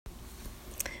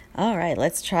All right,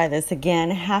 let's try this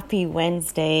again. Happy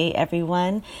Wednesday,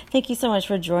 everyone. Thank you so much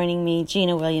for joining me.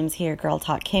 Gina Williams here, Girl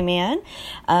Talk K-Man.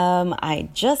 I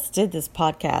just did this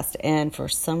podcast, and for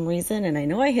some reason, and I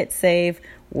know I hit save,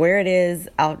 where it is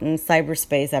out in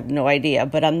cyberspace, I have no idea,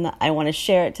 but I want to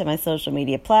share it to my social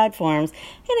media platforms,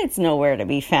 and it's nowhere to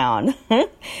be found.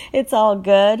 It's all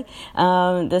good.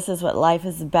 This is what life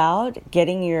is about,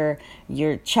 getting your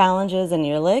challenges and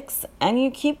your licks, and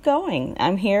you keep going.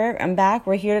 I'm here. I'm back.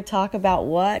 We're here to talk about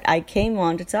what I came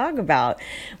on to talk about,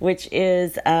 which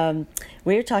is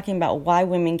we're talking about why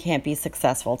women can't be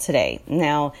successful today.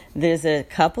 Now, there's a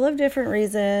couple of different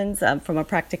reasons from a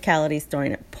practicality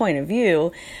point of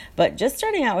view, but just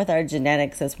starting out with our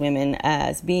genetics as women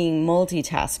as being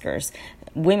multitaskers.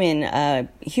 Women,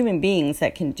 human beings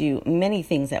that can do many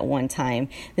things at one time.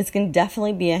 This can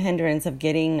definitely be a hindrance of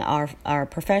getting our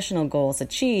professional goals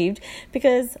achieved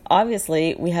because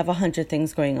obviously we have 100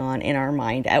 things going on in our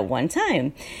mind at one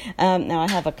time. Now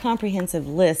I have a comprehensive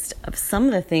list of some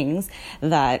of the things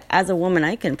that as a woman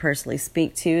I can personally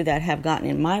speak to that have gotten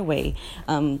in my way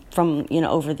from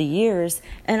over the years,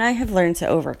 and I have learned to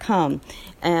overcome.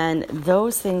 And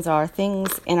those things are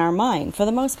things in our mind for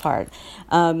the most part.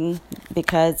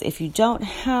 Because if you don't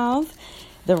have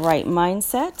the right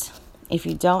mindset, if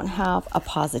you don't have a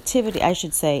positivity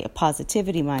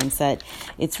mindset,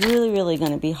 it's really, really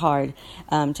going to be hard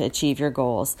to achieve your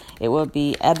goals. It will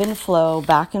be ebb and flow,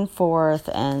 back and forth,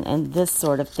 and this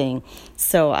sort of thing.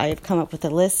 So I've come up with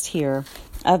a list here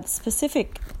of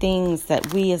specific things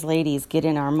that we as ladies get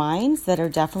in our minds that are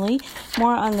definitely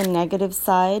more on the negative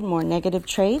side, more negative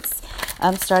traits,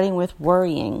 starting with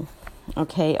worrying,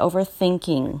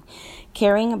 overthinking,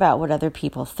 caring about what other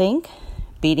people think,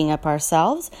 beating up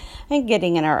ourselves, and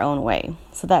getting in our own way.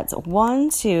 So that's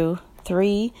 1, 2,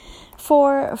 3,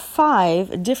 4,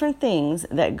 5 different things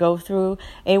that go through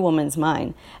a woman's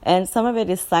mind. And some of it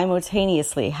is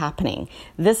simultaneously happening.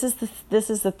 This is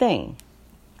the thing.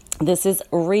 This is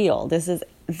real.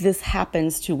 This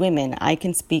happens to women. I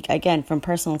can speak, again, from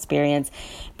personal experience,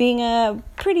 being a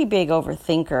pretty big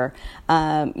overthinker,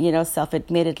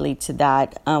 self-admittedly to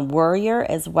that, worrier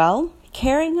as well.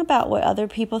 Caring about what other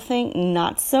people think,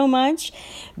 not so much.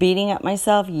 Beating up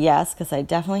myself, yes, because I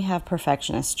definitely have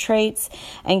perfectionist traits,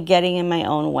 and getting in my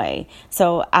own way.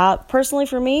 So personally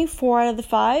for me, 4 out of the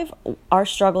 5 are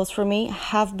struggles for me,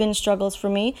 have been struggles for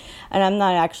me, and I'm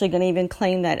not actually going to even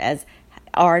claim that as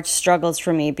are struggles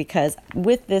for me, because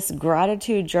with this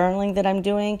gratitude journaling that I'm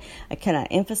doing, I cannot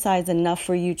emphasize enough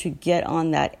for you to get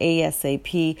on that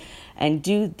ASAP and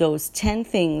do those 10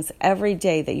 things every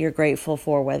day that you're grateful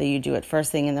for, whether you do it first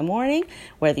thing in the morning,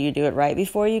 whether you do it right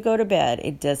before you go to bed.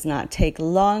 It does not take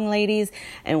long, ladies,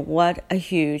 and what a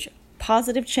huge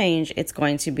positive change it's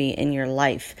going to be in your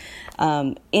life,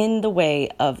 in the way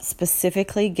of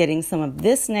specifically getting some of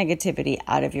this negativity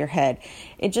out of your head.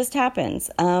 It just happens.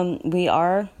 We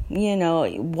are,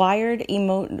 wired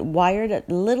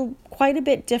quite a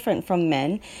bit different from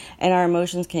men, and our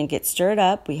emotions can get stirred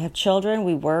up. We have children.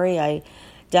 We worry. I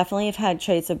definitely have had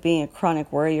traits of being a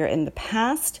chronic worrier in the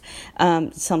past.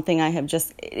 Something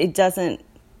it doesn't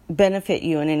benefit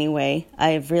you in any way.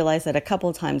 I've realized that a couple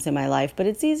of times in my life, but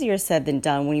it's easier said than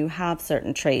done when you have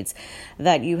certain traits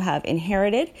that you have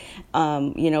inherited,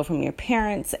 from your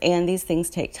parents, and these things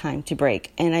take time to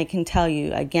break. And I can tell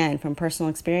you, again, from personal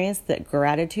experience, that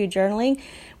gratitude journaling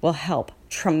will help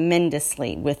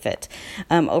tremendously with it.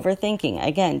 Overthinking,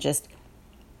 again, just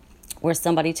where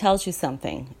somebody tells you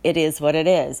something, it is what it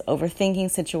is.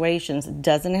 Overthinking situations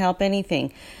doesn't help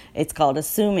anything. It's called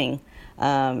assuming.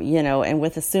 And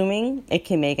with assuming, it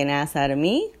can make an ass out of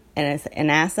me and an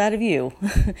ass out of you.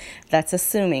 That's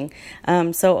assuming.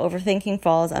 So overthinking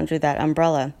falls under that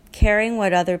umbrella. Caring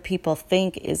what other people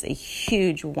think is a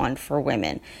huge one for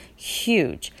women.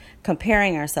 Huge.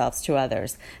 Comparing ourselves to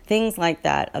others. Things like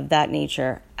that, of that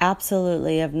nature,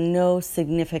 absolutely of no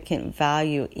significant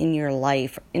value in your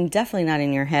life, and definitely not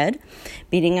in your head.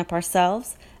 Beating up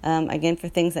ourselves. Again, for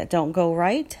things that don't go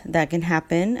right, that can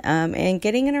happen, and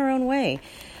getting in our own way.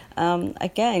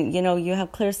 Again, you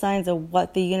have clear signs of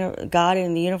what God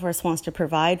and the universe wants to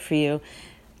provide for you,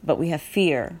 but we have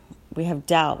fear, we have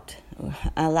doubt,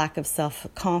 a lack of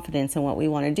self-confidence in what we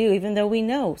want to do, even though we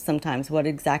know sometimes what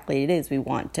exactly it is we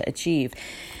want to achieve.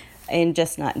 And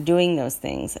just not doing those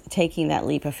things, taking that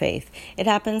leap of faith. It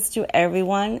happens to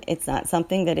everyone. It's not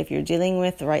something that if you're dealing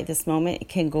with right this moment, it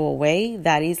can go away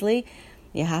that easily.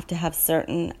 You have to have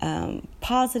certain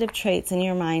positive traits in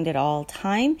your mind at all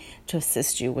time to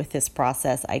assist you with this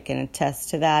process. I can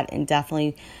attest to that, and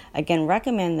definitely, again,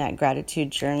 recommend that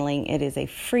gratitude journaling. It is a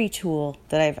free tool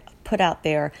that I've put out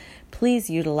there please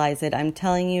utilize it. I'm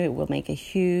telling you, it will make a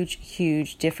huge,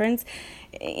 huge difference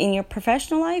in your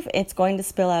professional life. It's going to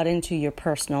spill out into your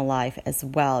personal life as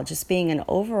well. Just being an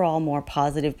overall more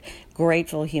positive,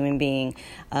 grateful human being.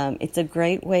 It's a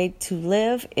great way to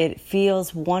live. It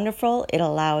feels wonderful. It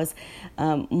allows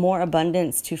more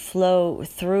abundance to flow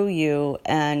through you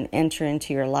and enter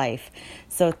into your life.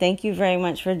 So thank you very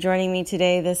much for joining me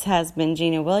today. This has been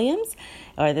Gina Williams,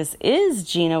 or this is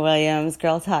Gina Williams,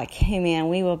 Girl Talk K-Man.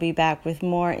 We will be back with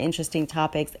more interesting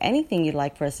topics, anything you'd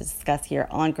like for us to discuss here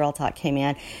on Girl Talk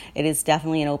K-Man. It is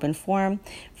definitely an open forum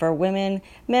for women.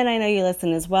 Men, I know you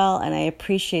listen as well, and I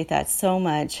appreciate that so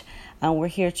much. We're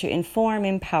here to inform,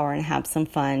 empower, and have some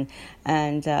fun,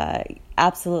 and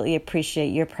absolutely appreciate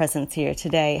your presence here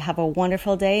today. Have a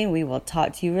wonderful day, and we will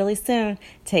talk to you really soon.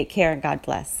 Take care, and God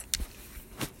bless.